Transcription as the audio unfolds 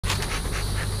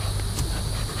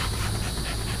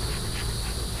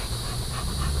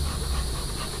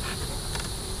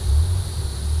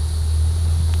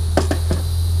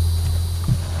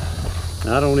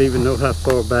I don't even know how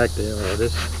far back they are.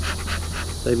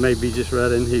 They may be just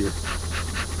right in here.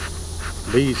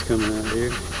 Bees coming out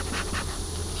here.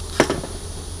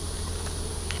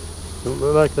 Don't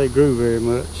look like they grew very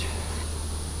much.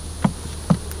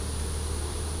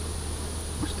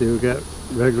 Still got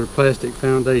regular plastic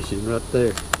foundation right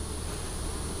there.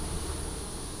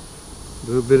 A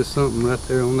little bit of something right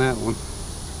there on that one.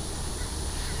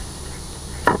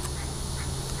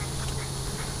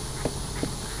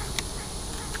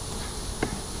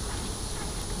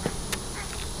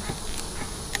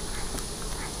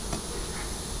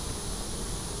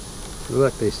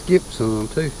 Look like they skipped some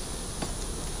too.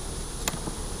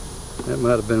 That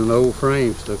might have been an old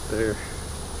frame stuck there.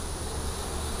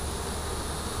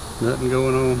 Nothing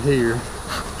going on here.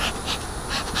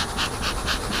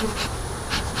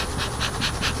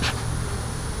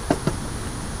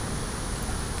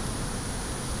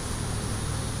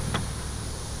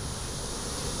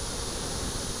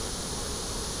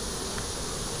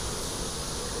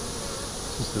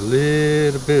 Just a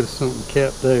little bit of something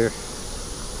capped there.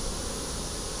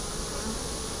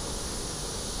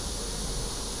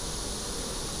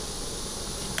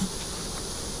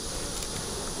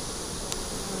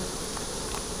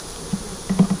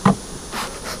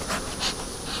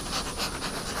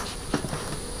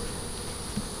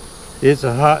 It's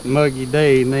a hot, muggy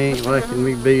day and they ain't liking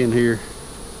me being here.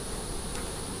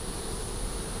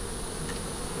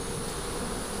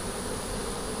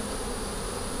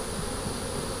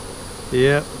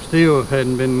 Yep, still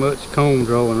hadn't been much comb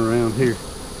drawing around here.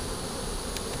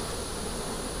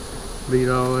 Beat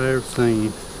all I ever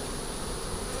seen.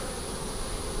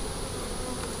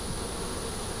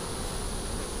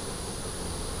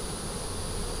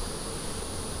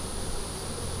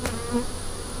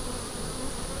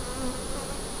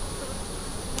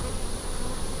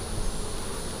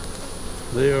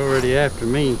 They're already after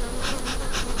me.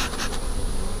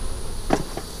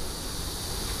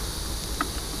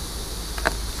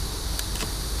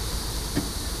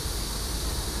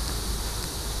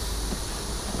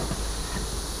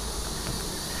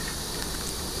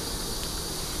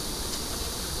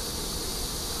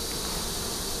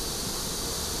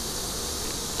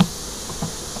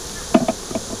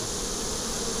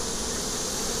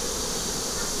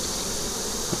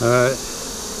 All right.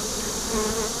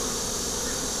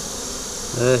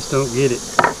 I just don't get it.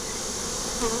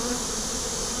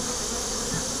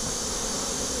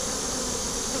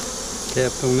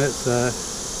 Capped on that side.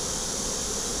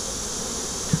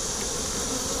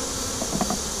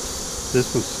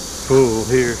 This one's full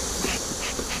here.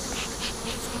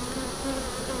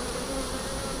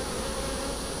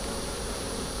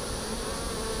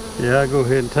 Yeah, I'll go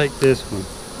ahead and take this one.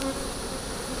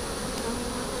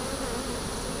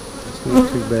 It's not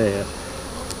too bad.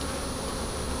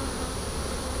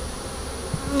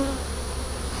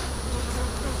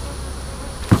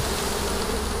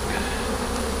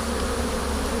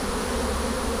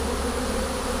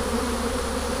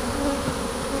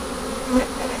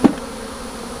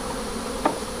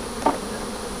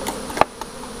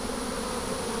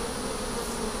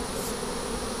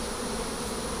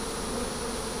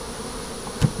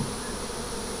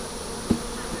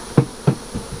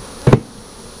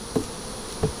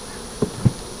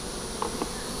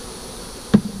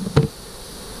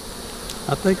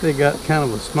 I think they got kind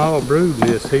of a small brood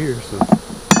nest here, so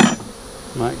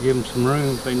might give them some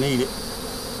room if they need it.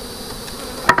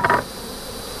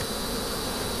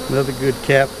 Another good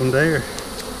cap one there.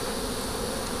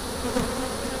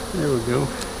 There we go.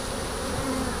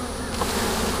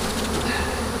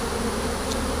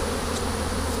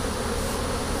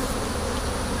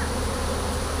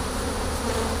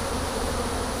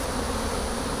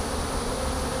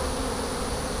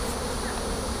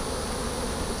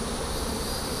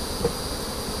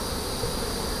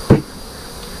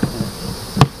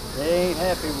 Ain't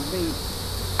happy with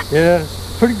me. Yeah,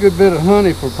 it's a pretty good bit of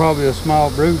honey for probably a small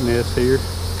brood nest here.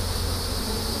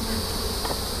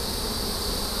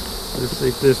 Let's see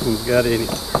if this one's got any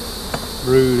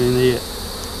brood in it.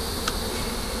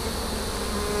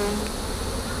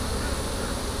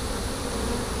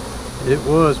 It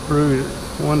was brood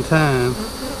one time.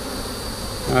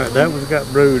 Alright, that one's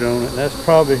got brood on it. That's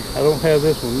probably, I don't have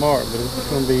this one marked, but it's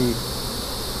going to be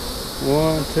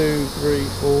 1, 2, 3,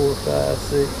 4, 5,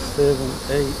 6, 7,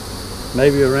 8,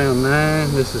 maybe around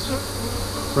 9. This is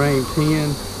frame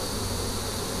 10.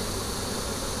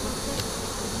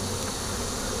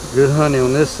 Good honey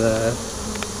on this side.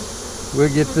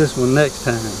 We'll get this one next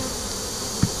time.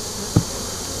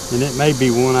 And it may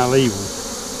be one I leave them,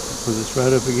 because it's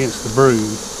right up against the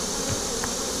brood.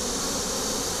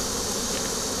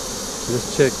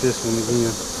 Let's check this one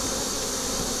again.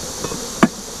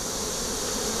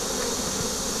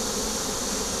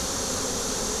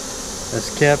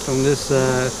 That's capped on this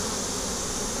side.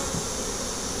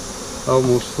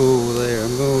 Almost full there.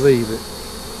 I'm gonna leave it.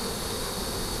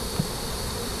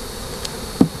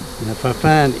 And if I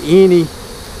find any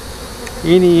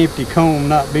empty comb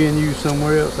not being used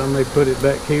somewhere else, I may put it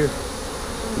back here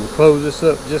and close this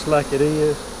up just like it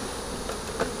is.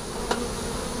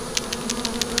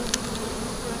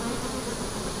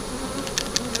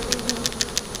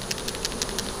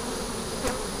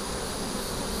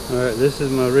 Alright, this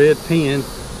is my red pen.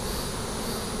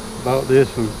 Bought this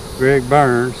from Greg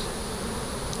Burns.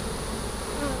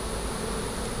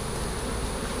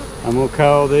 I'm gonna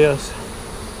call this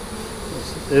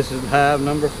is hive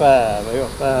number 5,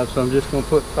 L5, so I'm just gonna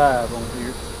put 5 on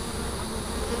here.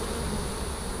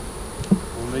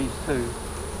 On these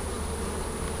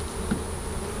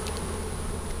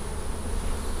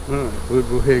 2. Alright, we'll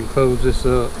go ahead and close this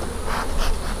up.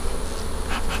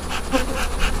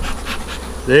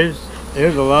 There's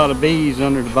a lot of bees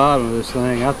under the bottom of this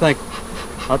thing. I think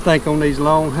on these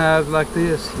long hives like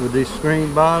this with these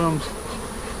screen bottoms,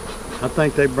 I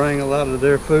think they bring a lot of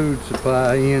their food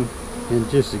supply in and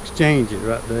just exchange it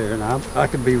right there. And I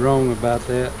could be wrong about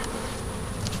that.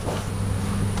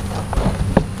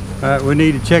 All right, we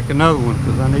need to check another one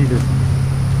because I need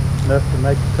enough to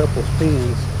make a couple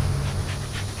spins.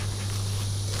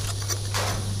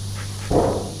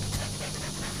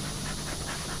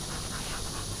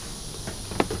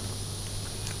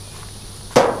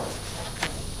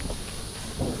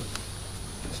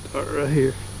 Start right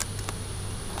here.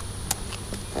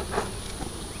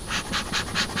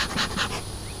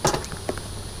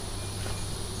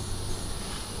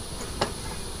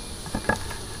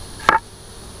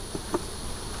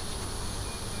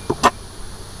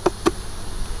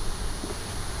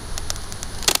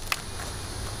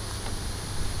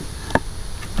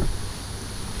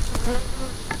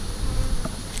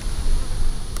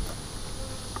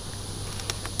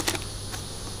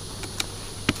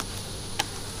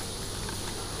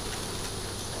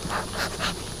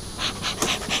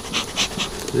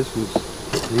 This one's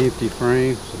an empty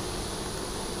frame, so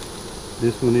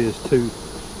this one is too.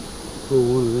 Pull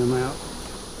one of them out.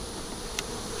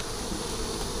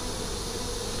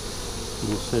 I'm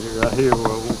gonna set it right here where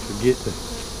I won't forget to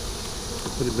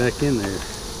put it back in there.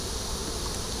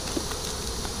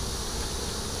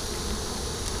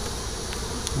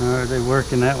 Alright, they're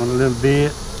working that one a little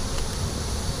bit,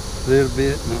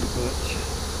 not much.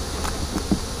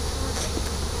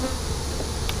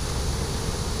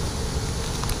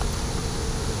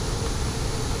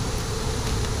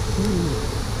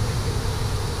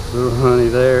 Little honey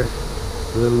there,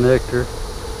 little nectar,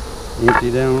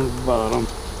 empty down on the bottom.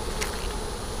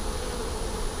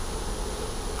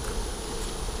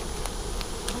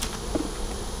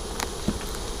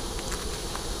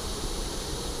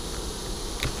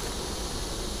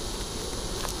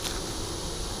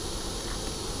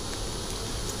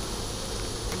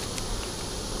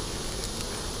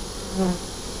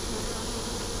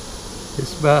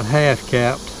 It's about half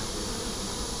capped,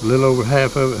 a little over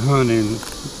half of it honey and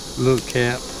a little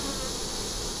cap.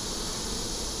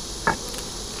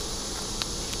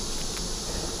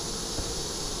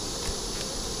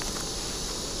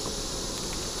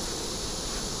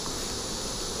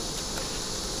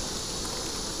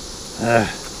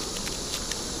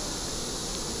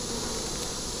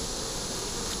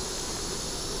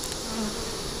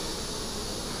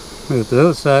 If the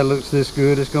other side looks this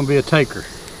good, it's going to be a taker.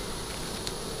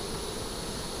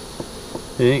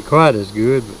 It ain't quite as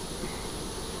good,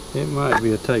 but it might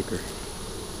be a taker.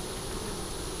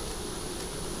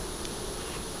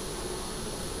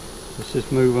 Let's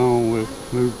just move on. We'll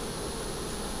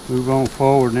move on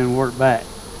forward and then work back.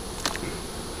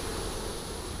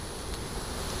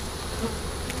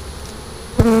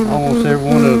 Almost every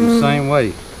one of them the same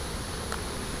way.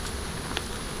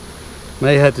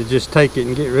 May have to just take it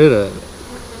and get rid of it.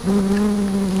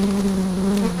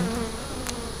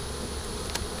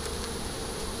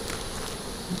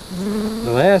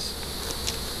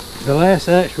 The last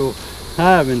actual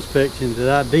hive inspection that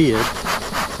I did,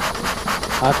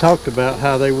 I talked about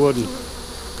how they wasn't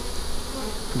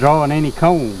drawing any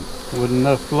comb. Wasn't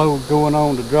enough flow going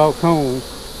on to draw comb.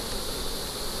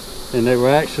 And they were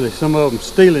actually, some of them,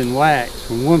 stealing wax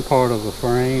from one part of the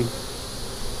frame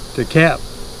to cap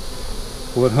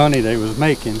what honey they was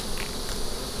making.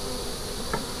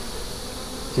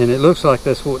 And it looks like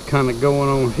that's what kind of going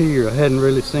on here. I hadn't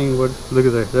really seen what, look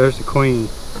at there, there's the queen.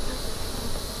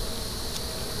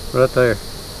 Right there.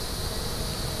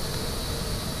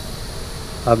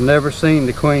 I've never seen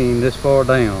the queen this far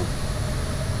down.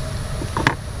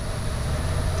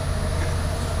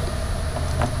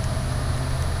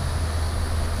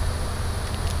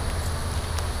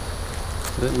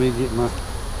 Let me get my...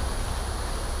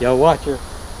 Y'all watch her.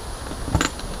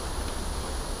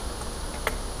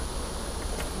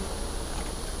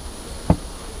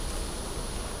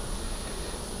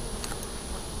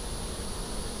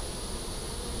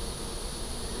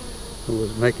 I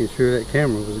was making sure that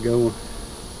camera was going.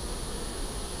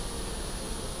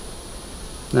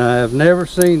 Now I've never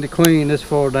seen the queen this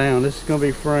far down. This is going to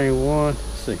be frame 1. Let's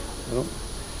see. Oh,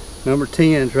 number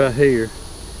 10's right here.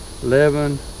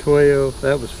 11, 12.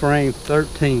 That was frame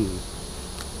 13.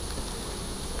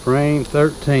 Frame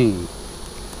 13.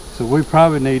 So we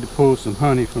probably need to pull some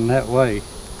honey from that way.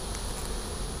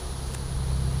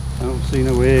 I don't see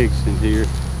no eggs in here.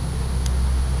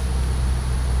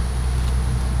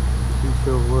 She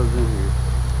sure was in here.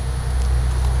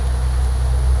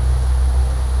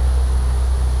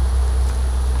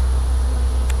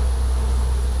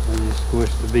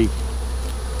 Squish the beak.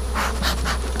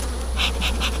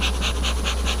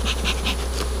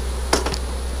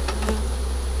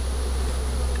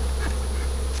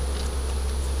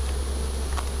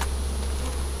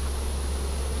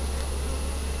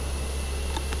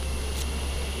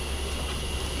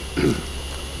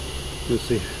 You'll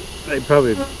see, they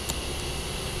probably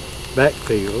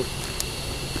backfield.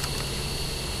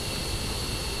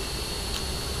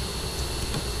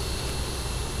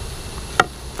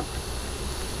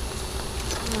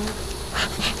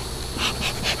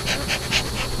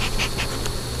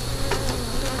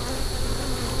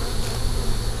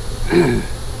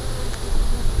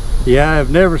 Yeah, I've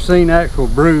never seen actual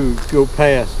brood go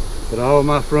past, but all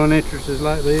my front entrances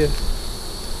like this,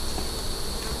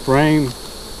 frame,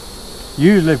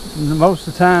 usually most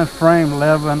of the time frame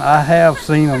 11, I have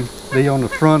seen them be on the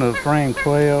front of frame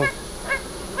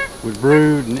 12 with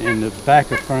brood and the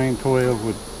back of frame 12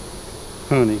 with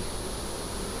honey.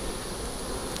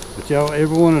 But y'all,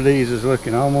 every one of these is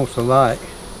looking almost alike.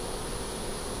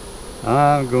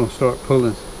 I'm going to start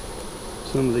pulling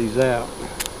some of these out.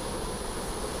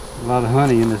 A lot of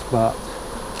honey in this box.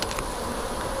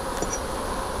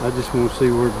 I just want to see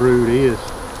where brood is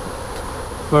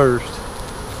first.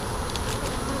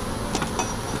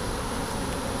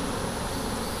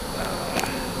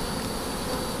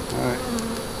 Alright.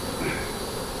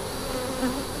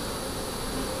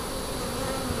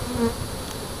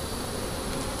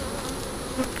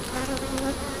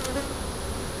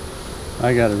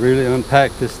 I gotta really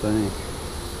unpack this thing.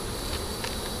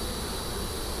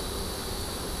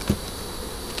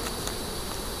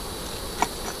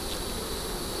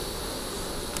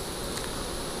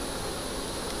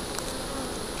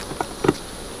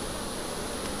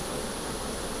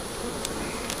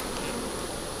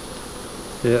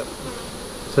 Yep.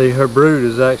 See, her brood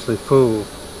is actually full.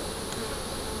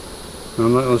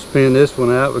 I'm not going to spin this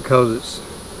one out because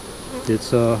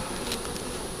it's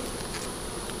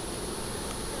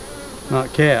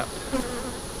not capped.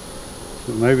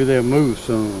 So maybe they'll move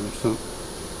some or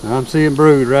something. Now I'm seeing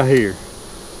brood right here.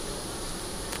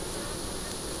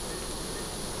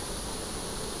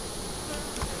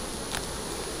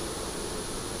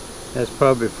 That's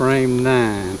probably frame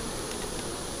 9.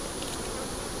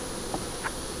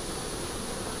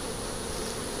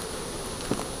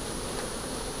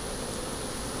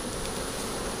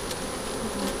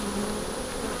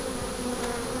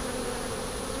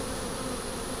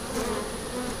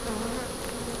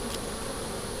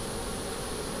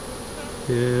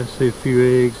 Yeah, I see a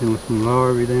few eggs and some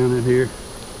larvae down in here.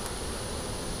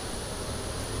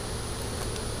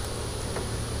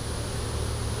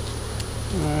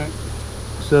 Alright,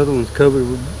 this other one's covered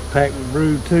with, packed with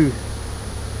brood too.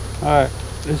 Alright,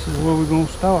 this is where we're going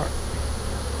to start.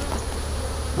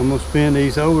 I'm going to spin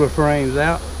these older frames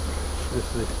out. Let's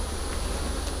see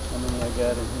how many I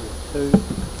got in here. 2.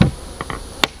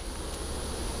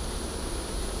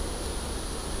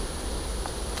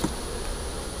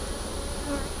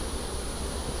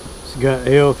 It's got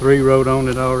L3 wrote on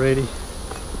it already.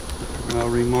 I'll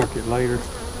remark it later.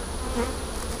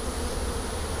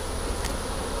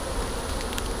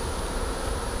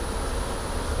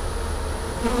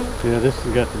 Yeah, this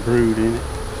has got the brood in it.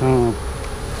 I don't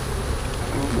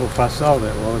know if I saw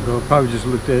that a while ago. I probably just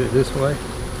looked at it this way.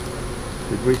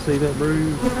 Did we see that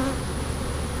brood?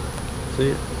 See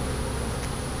it?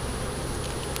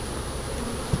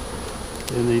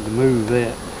 They need to move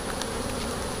that.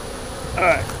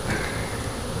 Alright.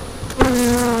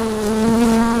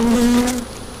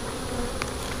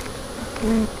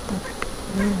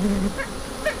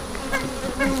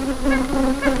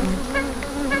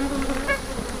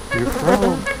 You're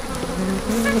frog.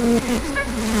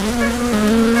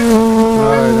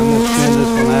 Alright, I'm going to spin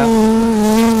this one out.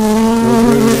 No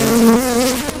brood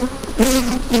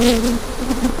in it.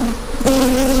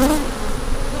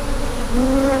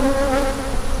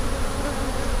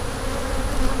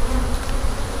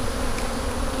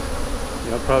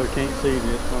 see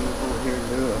this. I'm gonna go over here and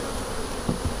do a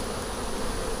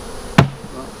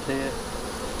rock test.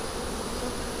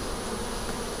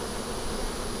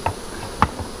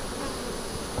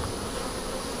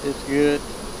 It's good.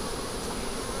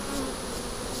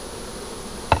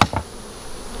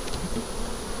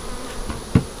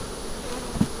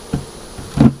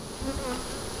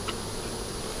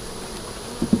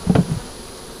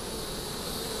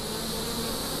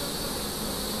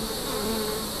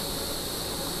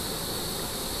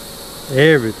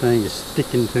 Everything is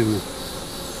sticking to me.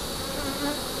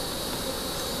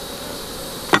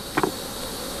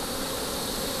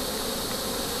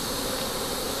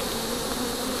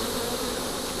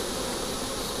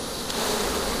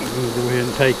 I'm going to go ahead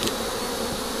and take it.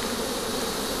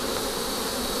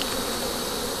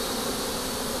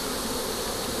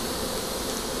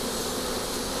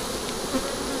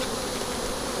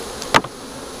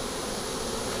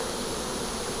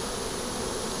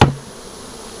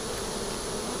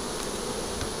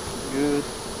 Good.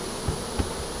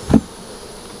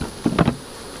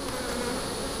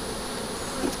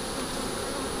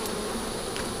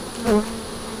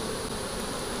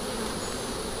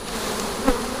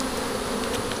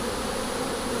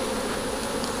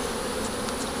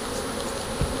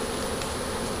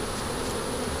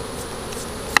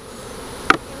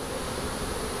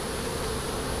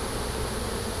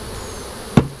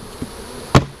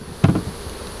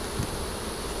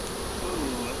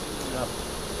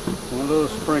 One little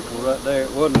sprinkle right there.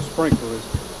 It wasn't a sprinkle,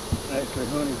 it's actually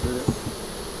honey drip.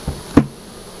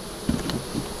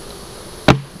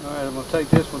 Alright, I'm going to take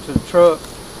this one to the truck.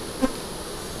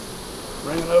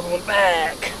 Bring another one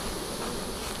back.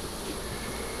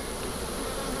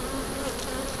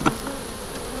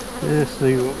 Let's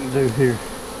see what we can do here.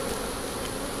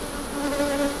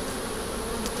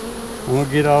 I'm going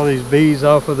to get all these bees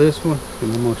off of this one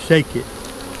and I'm going to shake it.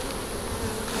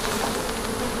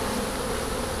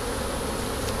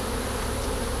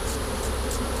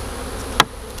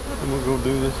 I'm going to go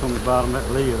do this on the bottom of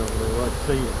that lid over there where I can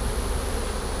see it.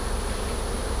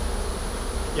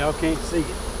 Y'all can't see it.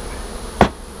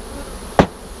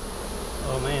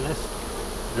 Oh man, that's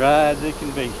dry as it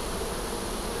can be.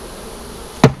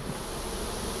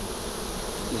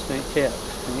 Just ain't capped.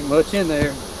 Ain't much in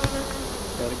there.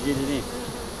 Gotta get it in.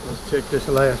 Let's check this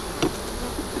last one.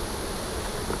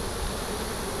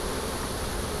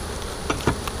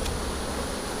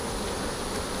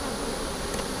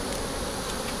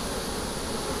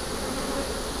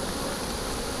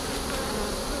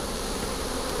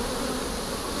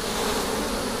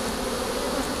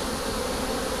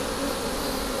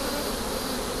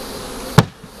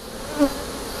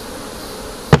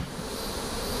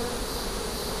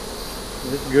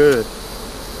 It's good.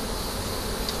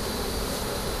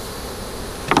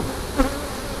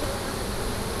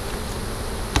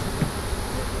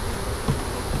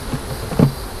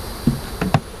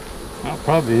 I'll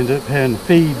probably end up having to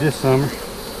feed this summer.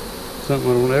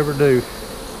 Something I don't ever do.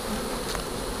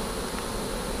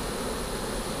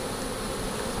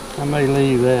 I may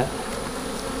leave that.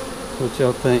 What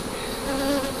y'all think?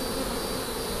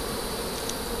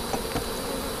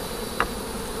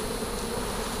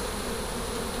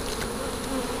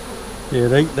 Yeah,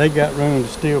 they got room to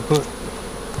still put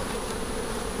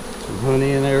some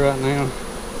honey in there right now,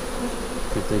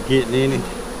 if they're getting any.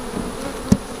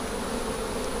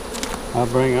 I'll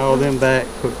bring all them back,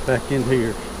 put it back in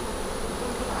here.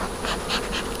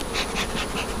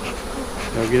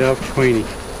 Y'all get off the Queenie.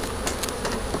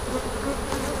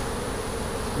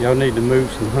 Y'all need to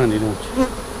move some honey, don't you?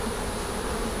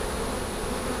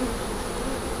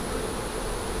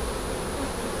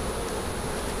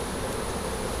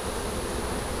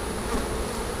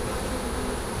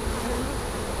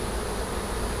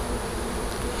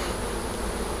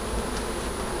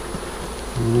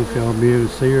 I don't know if y'all be able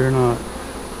to see her or not.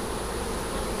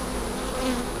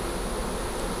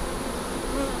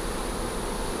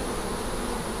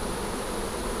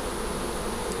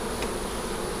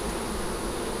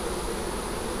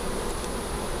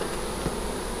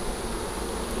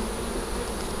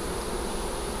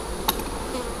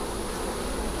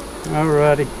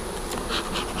 Alrighty,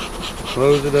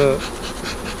 close it up.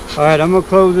 Alright, I'm gonna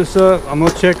close this up. I'm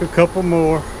gonna check a couple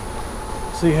more,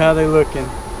 see how they looking.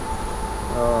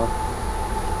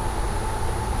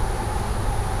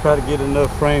 Try to get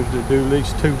enough frames to do at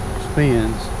least 2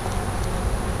 spins.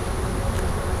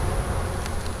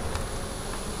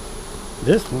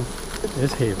 This one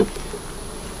is heavy.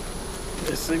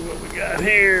 Let's see what we got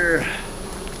here.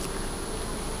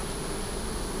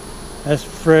 That's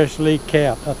freshly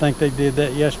capped. I think they did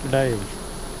that yesterday.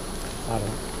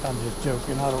 I'm just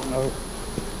joking, I don't know.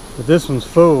 But this one's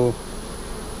full.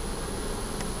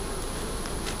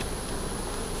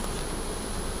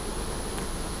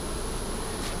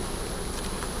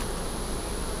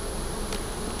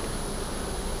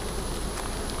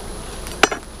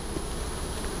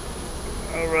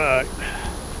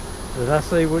 I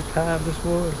say which hive this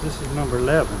was? This is number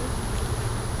 11.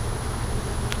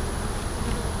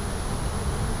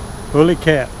 Fully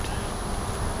capped.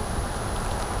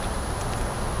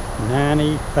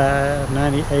 95,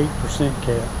 98%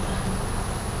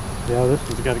 capped. Yeah, this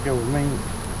one's got to go with me.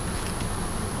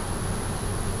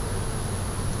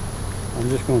 I'm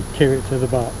just going to carry it to the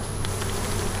box.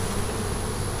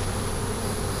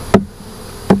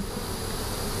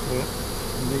 Well,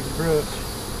 I need a brush.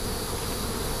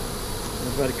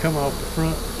 Everybody come off the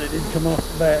front, they didn't come off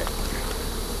the back.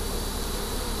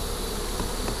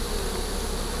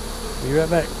 Be right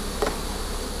back.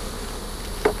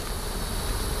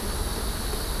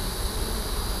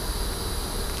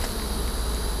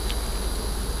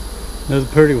 Another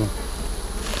pretty one.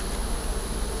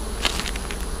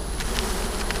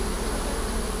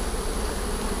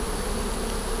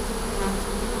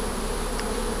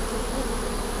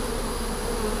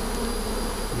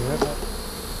 Be right back.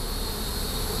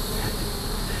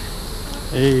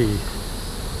 Hey.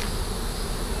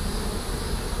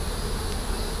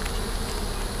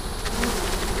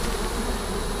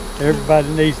 Everybody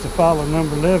needs to follow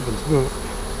number 11's book.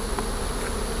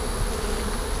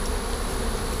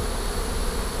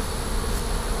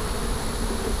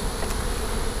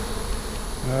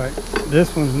 Alright,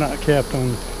 this one's not capped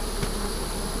on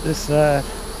this side,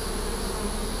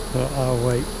 so I'll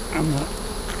wait. I'm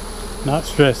not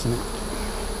stressing it.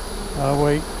 I'll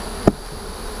wait.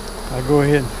 I'll go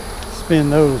ahead and spin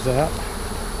those out.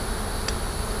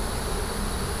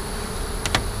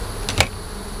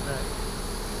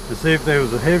 To see if there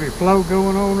was a heavy flow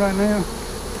going on right now.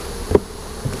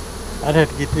 I'd have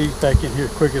to get these back in here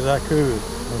as quick as I could,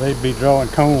 or they'd be drawing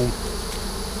comb.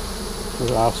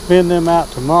 So I'll spin them out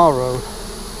tomorrow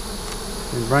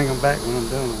and bring them back when I'm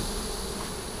done.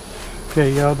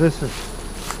 Okay, y'all, this is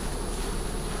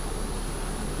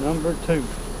number 2.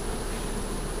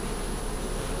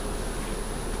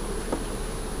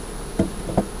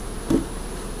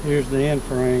 Here's the end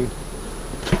frame.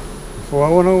 Before I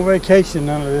went on vacation,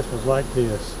 none of this was like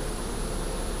this.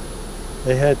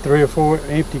 They had 3 or 4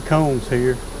 empty combs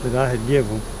here that I had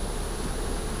given them.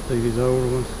 See these older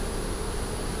ones?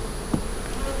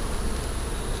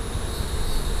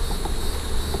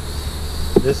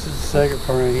 This is the second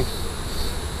frame.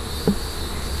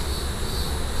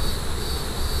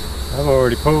 I've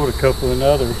already pulled a couple and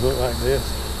others look like this.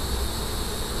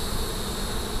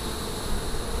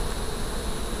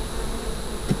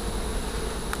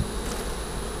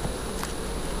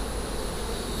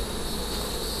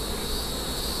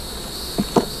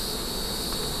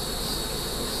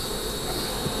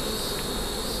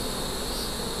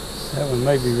 That one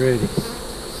may be ready.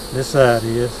 This side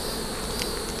is.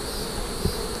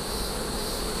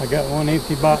 I got one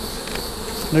empty box,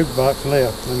 snook box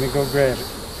left. Let me go grab it.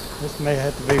 This may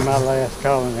have to be my last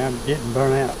colony. I'm getting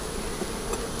burnt out.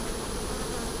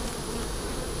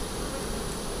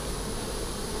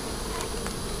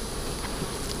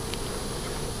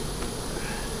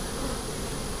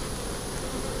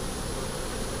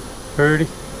 Pretty.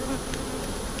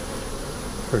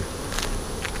 Pretty.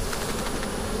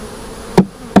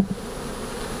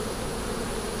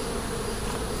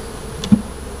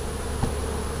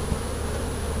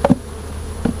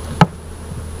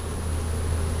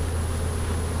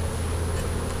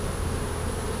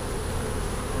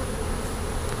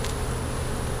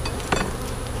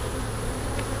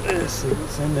 Let's see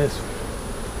what's in this one.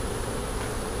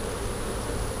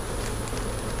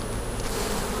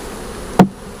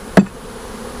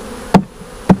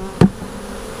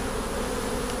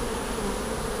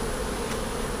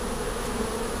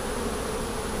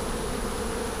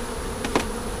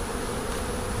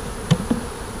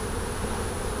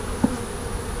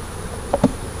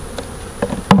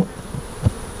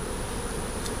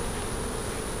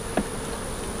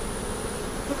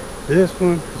 This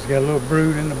one has got a little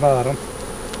brood in the bottom.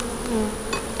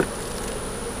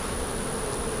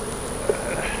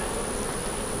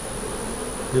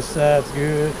 This side's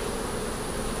good.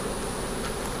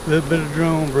 A little bit of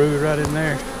drone brood right in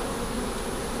there.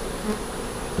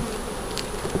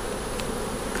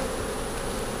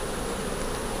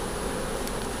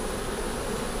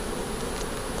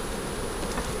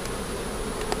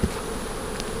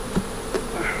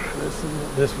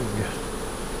 This one's good.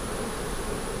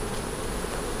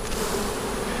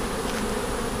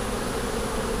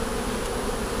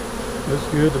 Looks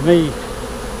good to me.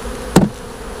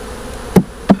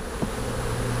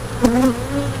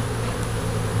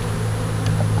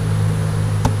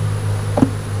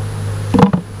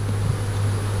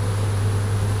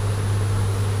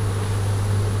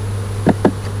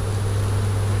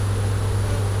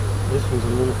 This one's a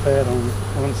little fat on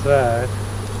one side.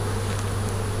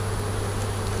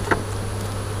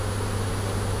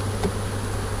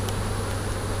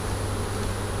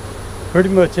 Pretty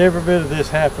much every bit of this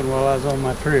happened while I was on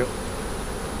my trip,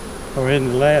 or in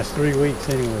the last 3 weeks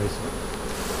anyways.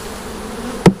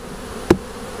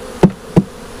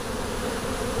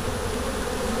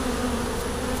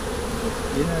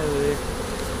 Get out of there.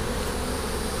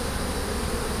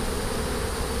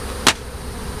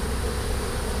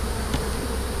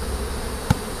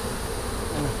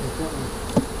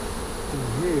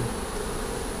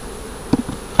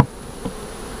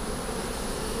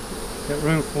 Got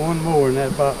room for one more in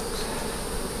that box.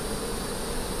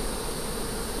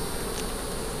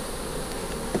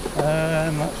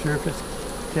 I'm not sure if it's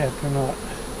capped or not.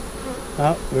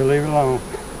 Oh, we'll leave it alone.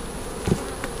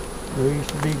 We used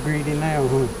to be greedy now,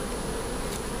 huh?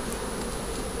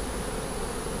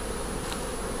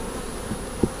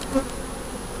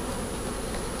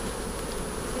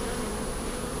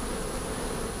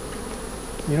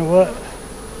 You know what?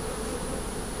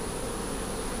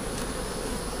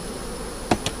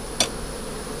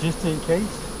 Just in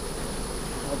case,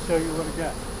 I'll show you what I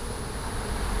got.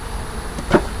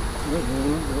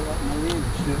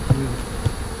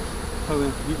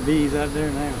 Probably get bees out there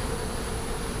now.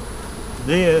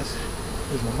 This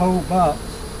is a whole box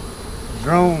of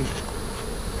drone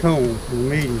comb for the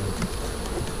medium.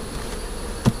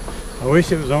 I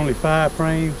wish it was only 5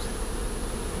 frames.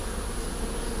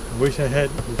 I wish I had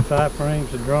 5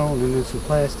 frames of drone and then some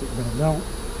plastic, but I don't.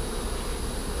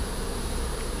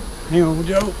 Hang on,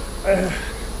 Joe.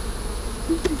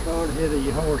 Keep your cart ahead of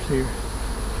your horse here.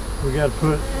 We got to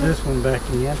put this one back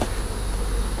in.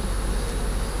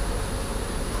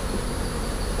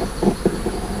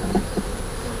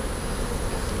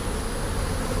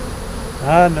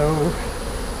 I know.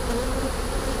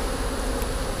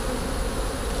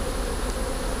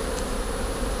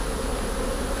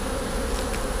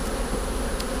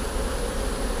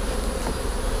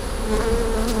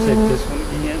 Check this one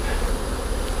again.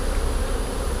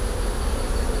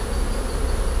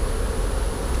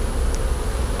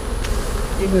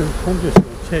 I'm just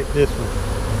going to check this one.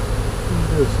 I'm going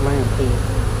to do a slam pin.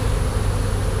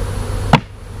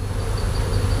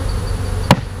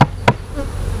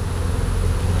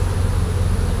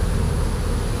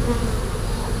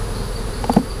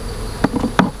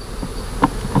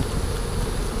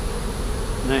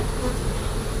 Now.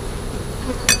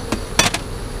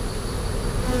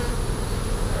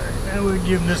 Alright, now we'll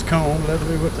give them this comb. That'll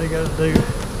be what they got to do.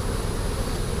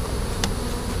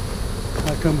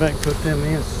 I'll come back and put them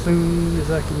in as soon as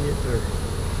I can get there.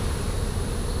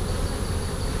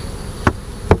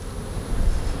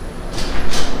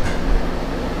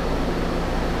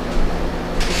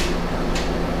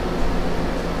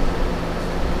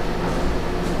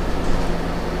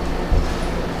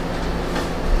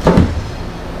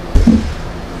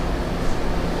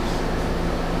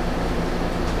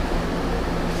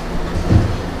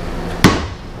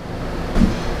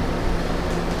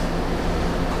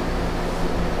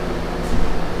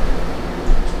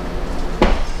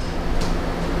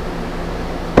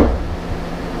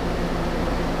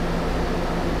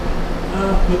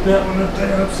 Put that one up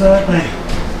there upside down.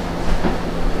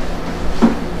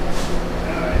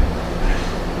 Alright.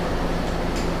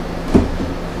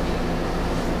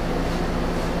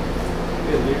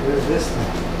 Get rid of this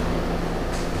thing.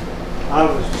 I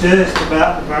was just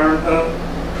about to burn up.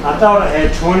 I thought I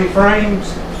had 20 frames,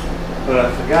 but I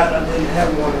forgot I didn't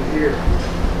have one in here.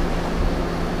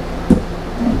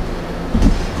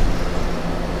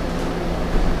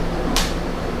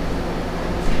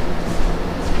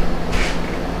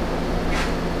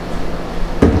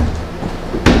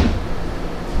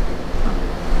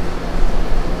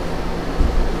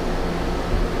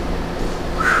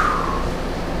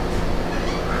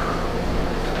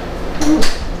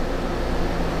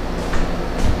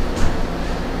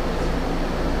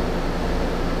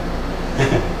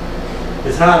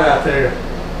 It's hot out there.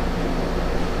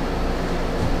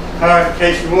 Alright, in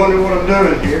case you wonder what I'm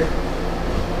doing here.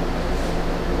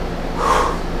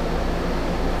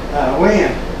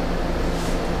 Wind.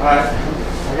 Alright,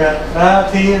 I got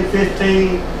 5, 10,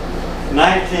 15,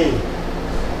 19.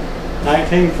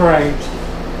 19 frames.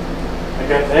 I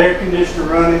got the air conditioner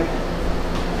running.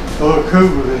 A little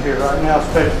cooler in here right now,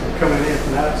 especially coming in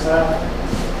from the outside.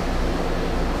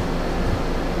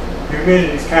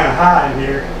 Humidity's kind of high in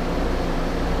here.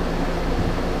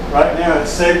 Right now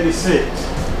it's 76.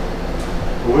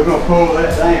 But we're going to pull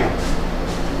that down.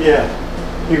 Yeah,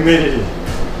 humidity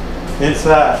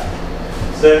inside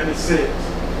 76.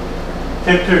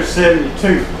 Temperature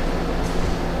 72.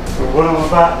 So what I'm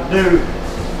about to do,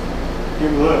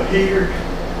 give me a little heater,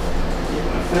 get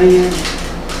my fan.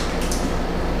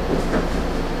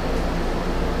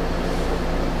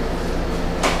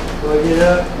 Plug it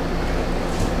up.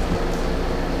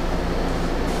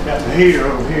 heater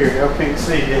over here. Y'all can't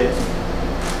see it.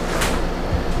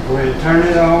 Go ahead and turn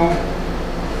it on.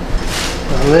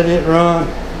 I'll let it run.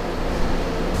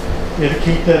 It'll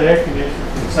keep that air conditioner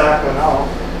from cycling off.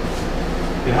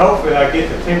 And hopefully I get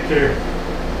the temperature.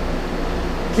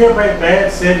 Can't make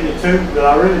bad 72, but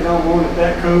I really don't want it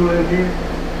that cool in here.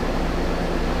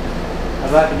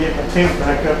 I'd like to get my temp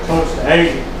back up close to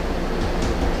 80.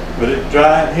 But it's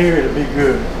dry in here, it'll be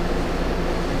good.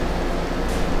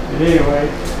 But anyway,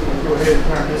 we'll go ahead and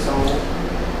turn this on.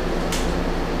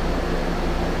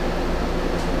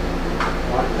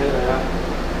 Like that out.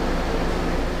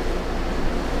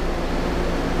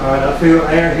 Alright, I feel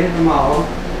air hitting them all.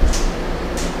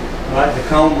 I like to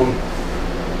comb them,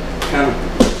 kind of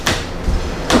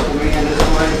put them in this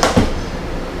way.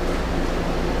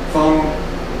 Funnel.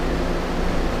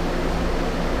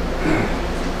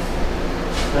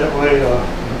 That way you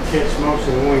catch most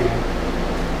of the wind.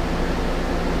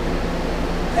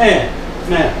 And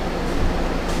now,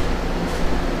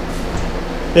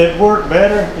 it'd work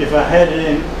better if I had it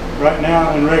in right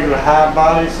now in regular hive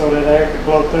body so that air could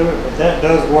blow through it, but that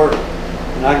does work.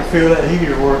 And I can feel that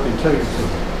heater working too.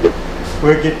 So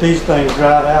we'll get these things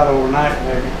dried out overnight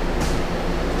maybe.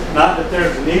 Not that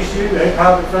there's an issue, they're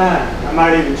probably fine. I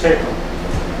might even check them.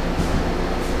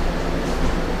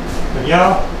 But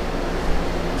y'all,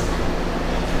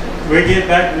 we'll get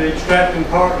back to the extracting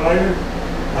part later.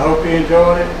 I hope you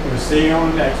enjoyed it. We'll see you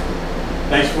on the next one.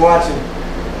 Thanks for watching.